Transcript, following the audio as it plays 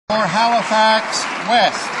For Halifax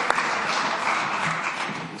West.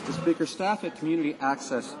 Mr. Speaker, staff at Community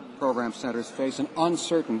Access Program Centres face an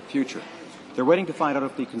uncertain future. They're waiting to find out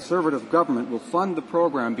if the Conservative government will fund the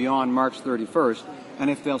program beyond March 31st and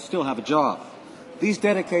if they'll still have a job. These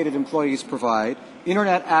dedicated employees provide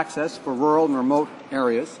internet access for rural and remote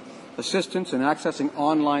areas, assistance in accessing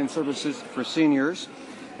online services for seniors,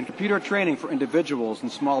 and computer training for individuals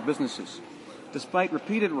and small businesses. Despite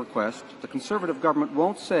repeated requests, the Conservative government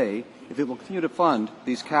won't say if it will continue to fund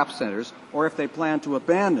these CAP centres or if they plan to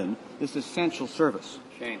abandon this essential service.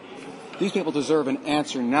 Shane. These people deserve an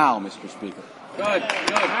answer now, Mr. Speaker. Good.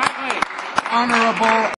 Honourable